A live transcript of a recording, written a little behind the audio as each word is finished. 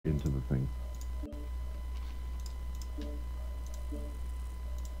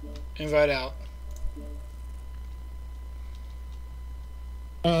Invite out.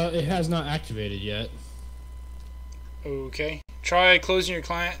 It has not activated yet. Okay. Try closing your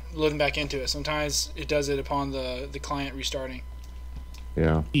client, loading back into it. Sometimes it does it upon the client restarting.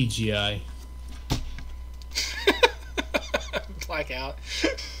 Yeah. EGI. Blackout.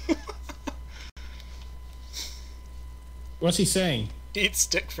 What's he saying? Eat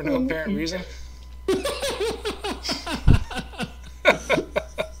stick for no apparent reason.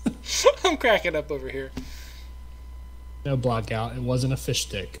 I'm cracking up over here. No blackout. It wasn't a fish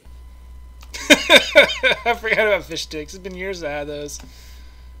stick. I forgot about fish sticks. It's been years I had those.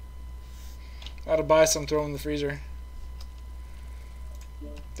 I had to buy some, throw them in the freezer.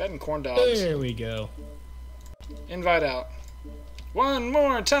 That and corn dogs. There we go. Invite out. One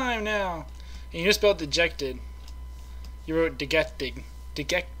more time now. And you just spelled dejected. You wrote dejected.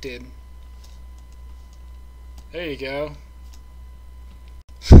 Dejected. There you go.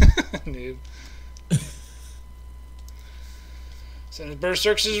 Noob. So the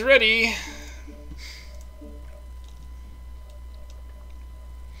Berserks is ready.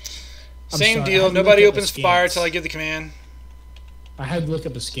 Same sorry, deal. Nobody opens fire till I give the command. I had to look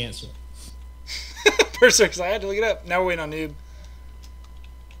up a scanner. Berserks, I had to look it up. Now we're waiting on noob.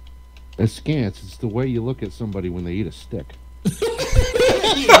 Askance, it's the way you look at somebody when they eat a stick.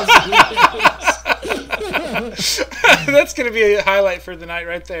 That's going to be a highlight for the night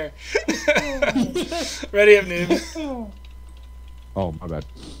right there. Ready up, noob. Oh, my bad.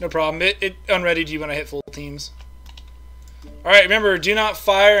 No problem. It unreadied you when I hit full teams. Alright, remember, do not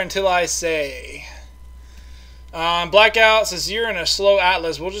fire until I say. Blackout, since you're in a slow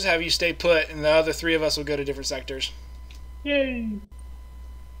atlas, we'll just have you stay put, and the other three of us will go to different sectors. Yay!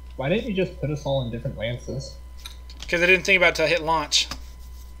 Why didn't you just put us all in different lances? Because I didn't think about it until I hit launch.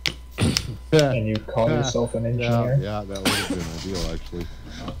 And you call yourself an engineer? Yeah, that would have been ideal, actually.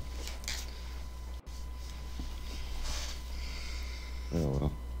 Oh,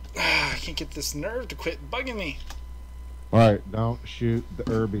 well. I can't get this nerve to quit bugging me. Alright, don't shoot the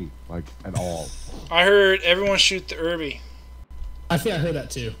Irby, like, at all. I heard everyone shoot the Irby. I think I heard that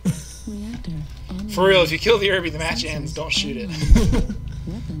too. For real, if you kill the Irby, the match ends. Don't shoot it.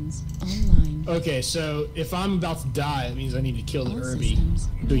 Weapons online. Okay, so if I'm about to die, it means I need to kill the Irby.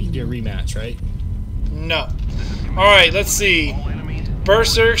 Do a rematch, right? No. Alright, let's see.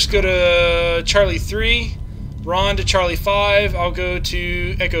 Berserks go to Charlie 3. Ron to Charlie 5. I'll go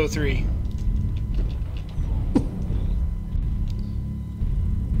to Echo 3.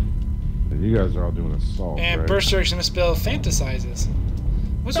 And you guys are all doing assault, And right? Berserk's gonna spell fantasizes.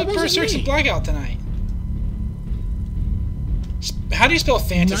 What's with Berserk's and Blackout tonight? How do you spell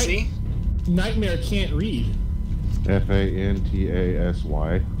fantasy? Nightmare can't read. Fantasy.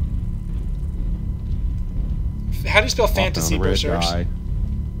 How do you spell fantasy, Red Berserk's? dye.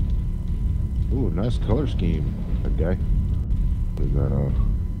 Ooh, nice color scheme, that guy. What is that,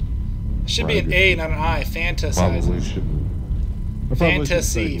 Should be an A, not an I. probably Fantasizes. shouldn't. I probably should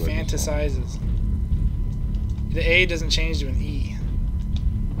Fantasy, segue this song. fantasizes. The A doesn't change to an E.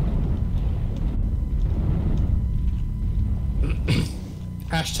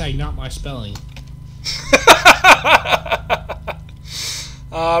 Hashtag not my spelling.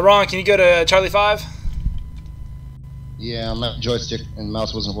 Ron, can you go to Charlie 5? Yeah, my joystick and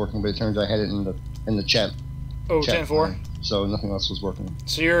mouse wasn't working, but it turns out I had it in the chat. Oh, chat 10-4. line, so nothing else was working.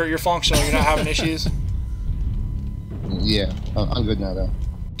 So you're functional. You're not having issues. Yeah, I'm good now though.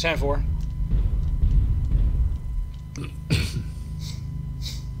 10-4.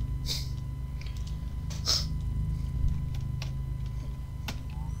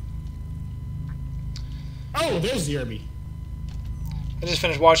 Oh, there's the Irby. I just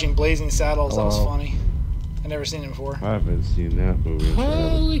finished watching Blazing Saddles. That was Oh. funny. I've never seen it before. I haven't seen that movie.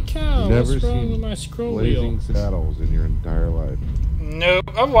 Holy cow! Never What's wrong seen with my scroll Blazing wheel? Saddles in your entire life. Nope.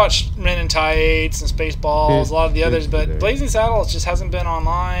 I've watched Men in Tights and Spaceballs, a lot of the others, but today. Blazing Saddles just hasn't been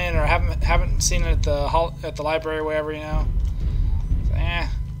online, or haven't seen it at the library or wherever, you know. So,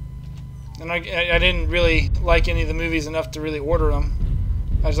 And I didn't really like any of the movies enough to really order them.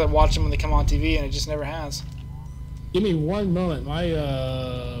 I just like watch them when they come on TV, and it just never has. Give me one moment. My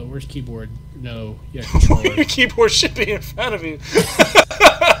where's keyboard? No, yeah, controller. Your keyboard should be in front of you.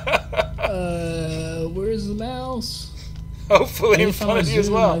 Where's the mouse? Hopefully in front of you as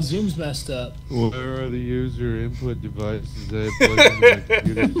well. My zoom's messed up. Where are the user input devices I put in my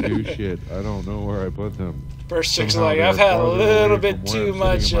computer to do shit? I don't know where I put them. Berserk's Somehow like, they're I've had a farther little away bit from where too I'm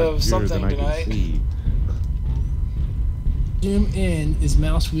much sitting in my of computer something than I can tonight. see. Zoom in is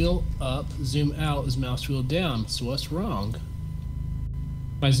mouse wheel up. Zoom out is mouse wheel down. So what's wrong?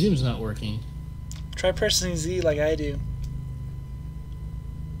 My zoom's not working. Try pressing Z like I do.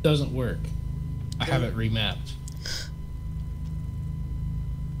 Doesn't work. I have it remapped.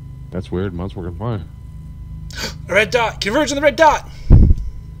 That's weird. Mine's working fine. A red dot. Converge on the red dot.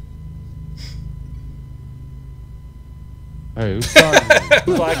 Hey, who's talking?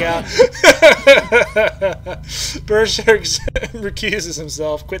 Blackout. Berserk recuses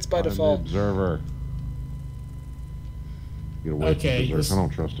himself. Quits by I'm the default. observer. Get away Okay, from Berserk. I don't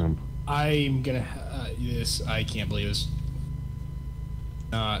trust him. I'm gonna. This I can't believe this.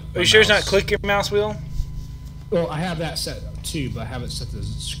 Are you sure it's not click your mouse wheel? Well, I have that set too, but I have it set to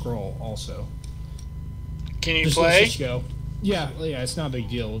scroll also. Can you Let's play? just go. Yeah, it's not a big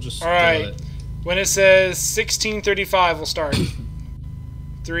deal. We'll just. All right. When it says 16:35, we'll start.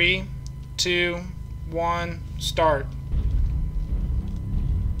 3, 2, 1, start.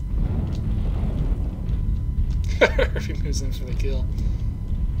 He moves in for the kill.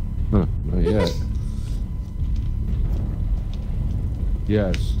 Huh, not yet.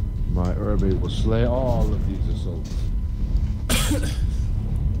 Yes, my Urbi will slay all of these assaults.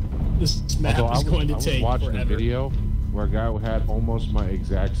 This map Although is going to I was take watching forever. a video where a guy had almost my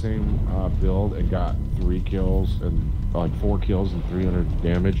exact same build and got 3 kills and like 4 kills and 300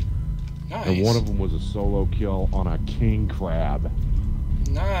 damage. Nice. And one of them was a solo kill on a king crab.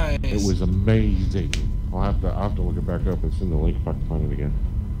 Nice. It was amazing. I'll have to look it back up and send the link if I can find it again.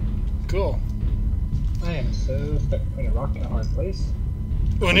 Cool. I am so stuck between a rock and a hard place.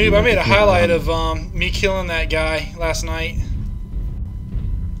 Well, noob, I made a highlight of me killing that guy last night.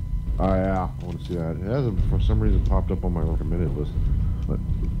 Oh yeah, I want to see that. It hasn't for some reason popped up on my recommended list, but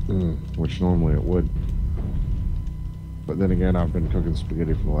which normally it would. But then again, I've been cooking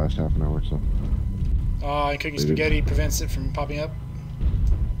spaghetti for the last half an hour, so. And cooking spaghetti prevents it from popping up.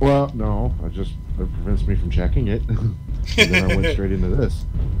 Well, no, it prevents me from checking it. And then I went straight into this.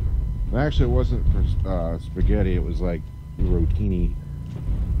 Actually, it wasn't for spaghetti. It was like rotini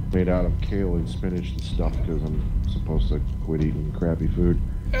made out of kale and spinach and stuff because I'm supposed to quit eating crappy food.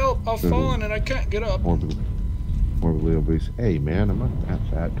 Help! I've fallen and I can't get up. Morbidly obese. Hey, man, I'm not that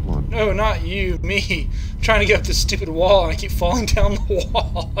fat. Come on. No, not you. Me. I'm trying to get up this stupid wall and I keep falling down the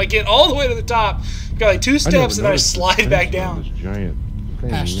wall. I get all the way to the top. Got like 2 steps and I slide back down. This giant thing.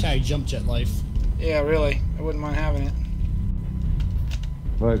 Hashtag jump jet life. Yeah, really. I wouldn't mind having it.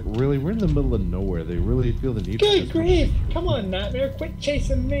 Like, really, we're in the middle of nowhere. They really feel the need for Good this. grief! Come on, Nightmare, quit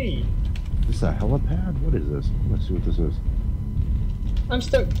chasing me! Is this a helipad? What is this? Let's see what this is. I'm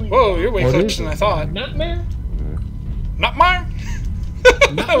stuck between. Whoa, you're way What closer is than it? I thought. Nightmare? Not mine.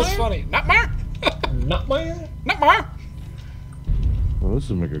 That was funny. Not mine. Nightmare? Not mine. Well, this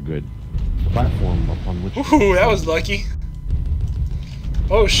will make a good platform upon which. Ooh, that was lucky.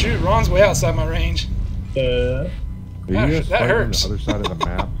 Oh shoot, Ron's way outside my range. Are you guys that fighting hurts. on the other side of the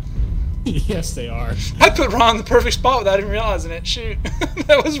map? Yes, they are. I put Ron in the perfect spot without even realizing it. Shoot.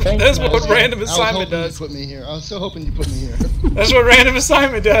 That's what random assignment does. You put me here. I was so hoping you put me here. That's what random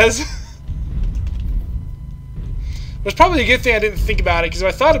assignment does. It's probably a good thing I didn't think about it, because if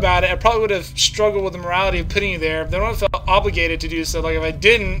I thought about it, I probably would have struggled with the morality of putting you there. Then I would have felt obligated to do so. Like, if I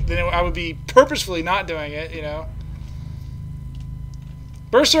didn't, then I would be purposefully not doing it, you know?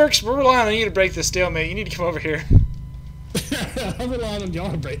 Berserks, we're relying on you to break this stalemate. You need to come over here. I'm relying on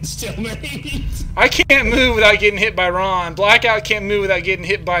y'all to break the stalemate. I can't move without getting hit by Ron. Blackout can't move without getting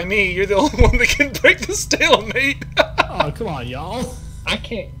hit by me. You're the only one that can break the stalemate. Oh, come on, y'all. I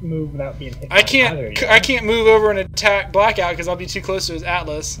can't move without being hit. I can't move over and attack Blackout because I'll be too close to his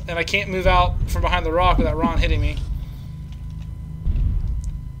Atlas, and I can't move out from behind the rock without Ron hitting me.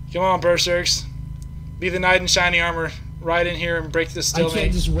 Come on, Berserks. Be the knight in shiny armor. Ride in here and break this stalemate. I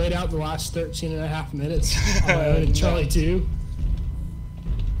can't just wait out the last 13 and a half minutes on my own and Charlie too.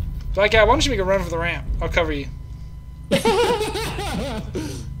 Blackout, why don't you make a run for the ramp? I'll cover you.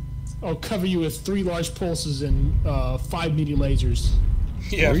 I'll cover you with 3 large pulses and 5 medium lasers.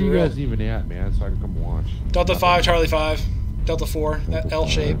 Yeah, Where are for you real. guys even at, man? So I can come watch. Delta 5, Charlie 5. Delta 4, that L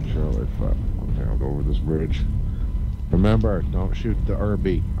shape. Charlie 5. Okay, I'll go over this bridge. Remember, don't shoot the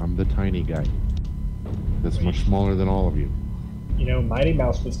RB. I'm the tiny guy. That's much smaller than all of you. You know, Mighty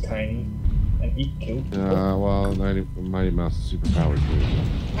Mouse was tiny, and he killed people. Well, Mighty Mouse is super powered too.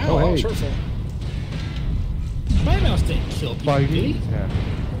 Oh, that was hurtful. My mouse didn't kill people, did he?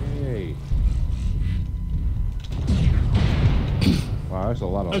 Hey. Wow, that's a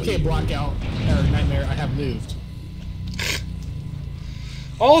lot of. Okay, Blackout, or Nightmare, I have moved.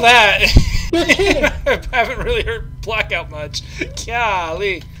 All that. I haven't really hurt Blackout much.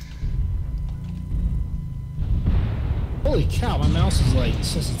 Golly. Holy cow, my mouse is like,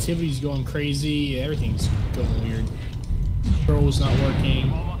 sensitivity's going crazy, everything's going weird. Control's not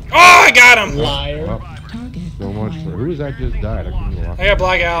working. Oh, I got him! Liar. Well, so much for who was that just died? I couldn't walk. I got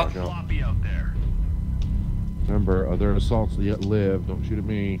blackout. Remember, other assaults yet live. Don't shoot at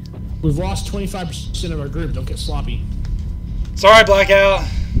me. We've lost 25% of our group. Don't get sloppy. Sorry, blackout.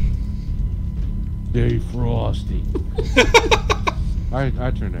 Stay frosty. I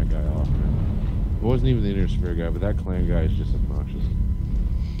turned that guy off, man. It wasn't even the Intersphere guy, but that clan guy is just obnoxious.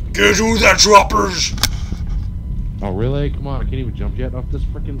 Get you the droppers! Oh, really? Come on, I can't even jump yet off this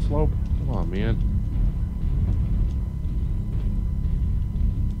freaking slope? Come on, man.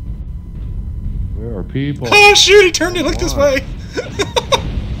 Where are people? Oh, shoot, he turned to look this way!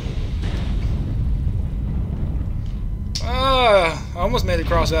 I almost made it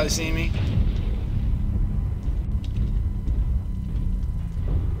across without seeing me.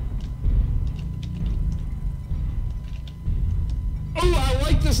 Oh, I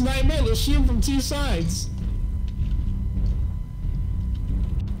like this nightmare. Let's shoot him from two sides.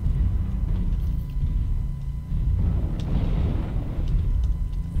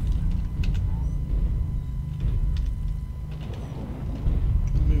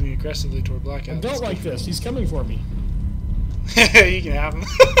 Moving aggressively toward blackout. I don't like this. He's coming for me. You can have him.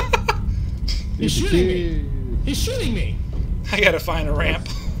 He's shooting me. He's shooting me. I gotta find a ramp.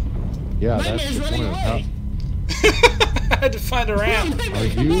 Yeah, Nightmare's that's running away. I had to find a ramp. Nightmare,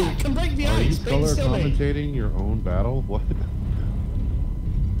 come back. Come break the Are you ice. color commentating your own battle? What?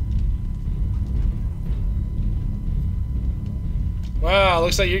 Wow,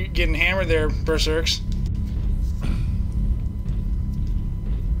 looks like you're getting hammered there, Berserks.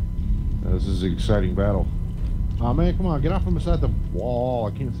 This is an exciting battle. Oh man, come on, get off from beside the wall.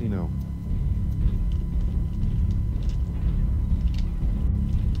 I can't see now.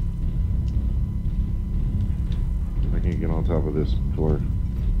 I can't get on top of this pillar.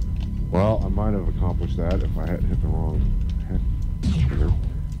 Well, I might have accomplished that if I hadn't hit the wrong trigger.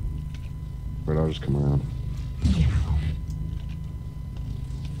 But I'll just come around.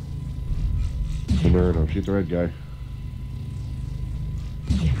 Remember, don't shoot the red guy.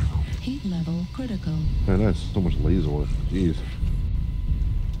 Heat level critical. Man, that's so much laser. Jeez.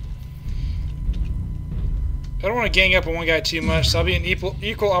 I don't want to gang up on one guy too much, so I'll be an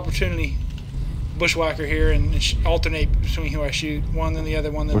equal opportunity bushwhacker here and alternate between who I shoot. One then the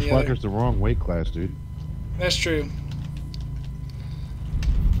other, one then the other. Bushwhacker's the wrong weight class, dude. That's true.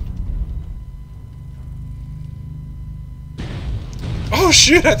 Oh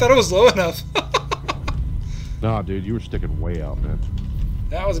shoot, I thought it was low enough. Nah, dude, you were sticking way out, man.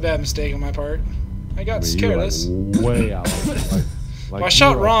 That was a bad mistake on my part. I got You were, careless. like, way out. Well, I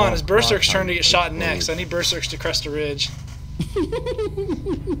shot Ron. It's Berserk's turn to get shot next. I need Berserk's to crest a ridge.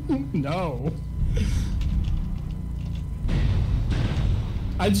 No.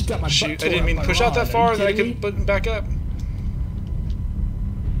 I just got my butt Shoot, I tore didn't up mean by to push out Ron. that Are far you that I kidding could put him back up. me?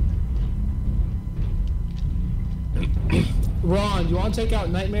 Ron, do you want to take out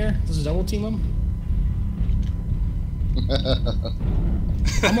Nightmare? Let's double team him.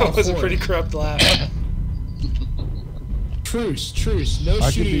 That was a pretty corrupt laugh. Truce, truce. No I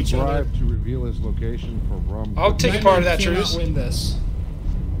could shooting be each other. bribed to reveal his location for rum. I'll take a part of that Nightmare truce. cannot win this.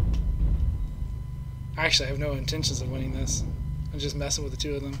 Actually, I have no intentions of winning this. I'm just messing with the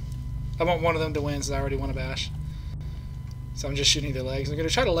two of them. I want one of them to win since I already won a bash. So I'm just shooting their legs. I'm going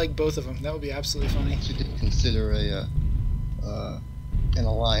to try to leg both of them. That would be absolutely funny. You did consider an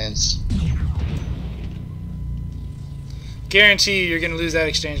alliance. Guarantee you're going to lose that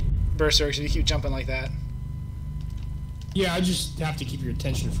exchange, Berserk, if you keep jumping like that. Yeah, I just have to keep your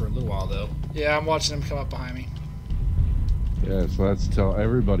attention for a little while, though. Yeah, I'm watching them come up behind me. Yeah, so let's tell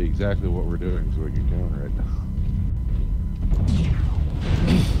everybody exactly what we're doing so we can counter it.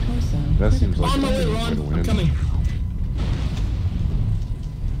 Torso. That seems like On my way, a Ron. way to I'm win. coming.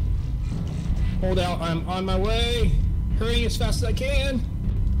 Hold out. I'm on my way. Hurrying as fast as I can.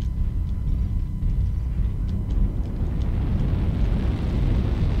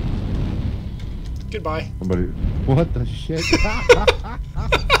 Goodbye. Somebody, what the shit?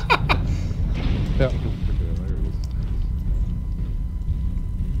 That was freaking hilarious.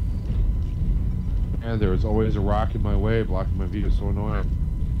 And there was always a rock in my way, blocking my view. It's so annoying.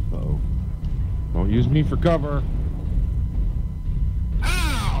 Uh-oh. Don't use me for cover.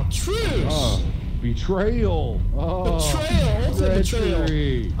 Ow! Truce! Oh, betrayal. Oh, Betrayal! Ultimate betrayal.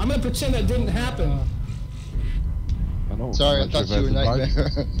 treachery. I'm gonna pretend that didn't happen. I don't Sorry, I much thought of you were that's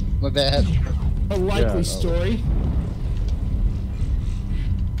advice. Nightmare. My bad. A likely Yeah, story.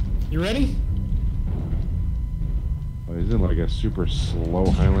 You ready? Oh, he's in like a super slow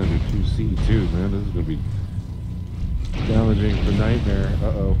Highlander 2C too, man. This is gonna be challenging for Nightmare.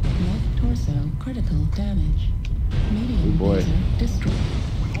 Uh-oh. Left torso critical damage. Medium Oh, boy. laser destroyed.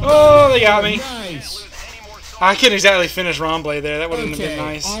 Oh, they got me. Nice. I couldn't exactly finish Romblade there. That wouldn't have Okay, been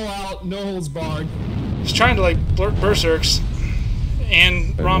nice. all out, no holds barred. He's trying to like blurt Berserks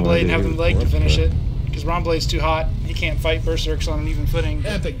and no Romblade and idea have who them it leg to was, finish but- it. Because Romblade's too hot. He can't fight Berserks on an even footing.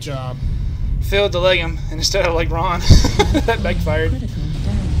 Epic job. Failed to leg him, and instead of like Ron, that backfired. Critical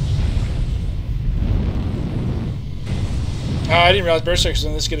damage. I didn't realize Berserks was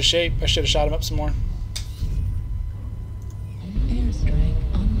in this good a shape. I should have shot him up some more. Airstrike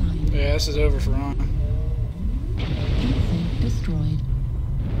online. Yeah, this is over for Ron. Heat destroyed.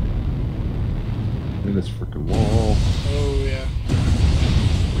 In this freaking wall. Oh yeah.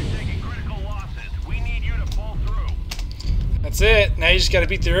 We're taking critical losses. We need you to pull through. That's it. Now you just gotta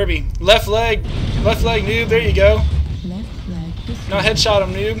beat the Irby. Left leg, noob. There you go. Left leg destroyed. Now headshot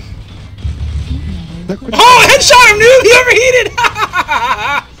him, noob. Heat level critical. Oh, headshot him, noob. He overheated.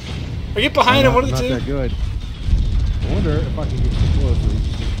 Or get behind him. One of the Not two. that good. I wonder if I can get too close so he can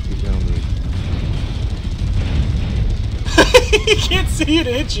get down to me. He can't see you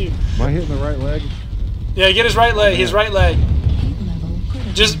to hit you. Am I hitting the right leg? Yeah, get his right leg. His right leg. Heat level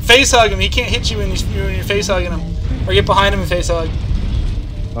critical. Just face hug him. He can't hit you when you're face hugging him. Or get behind him and face hug.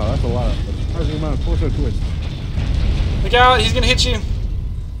 Oh, that's a surprising amount of torso twist. Look out, he's gonna hit you.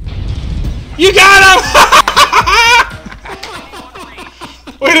 You got him!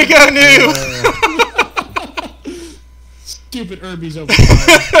 Way to go, noob! Stupid Irby's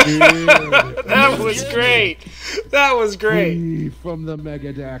overpowered. That was great. That was great. Free from the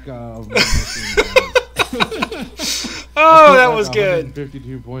mega deck of Oh, that was good.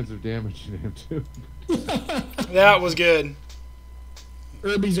 52 points of damage to him too. That was good.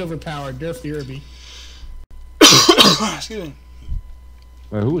 Irby's overpowered. Nerf the Irby. Excuse me.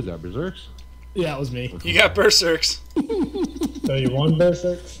 Who was that? Berserks? Yeah, it was me. You got Berserks. So you won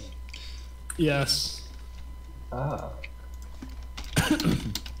Berserks? Yes. Ah.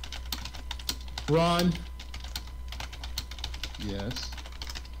 Ron. Yes.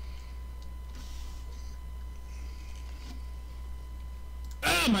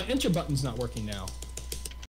 Ah, my enter button's not working now.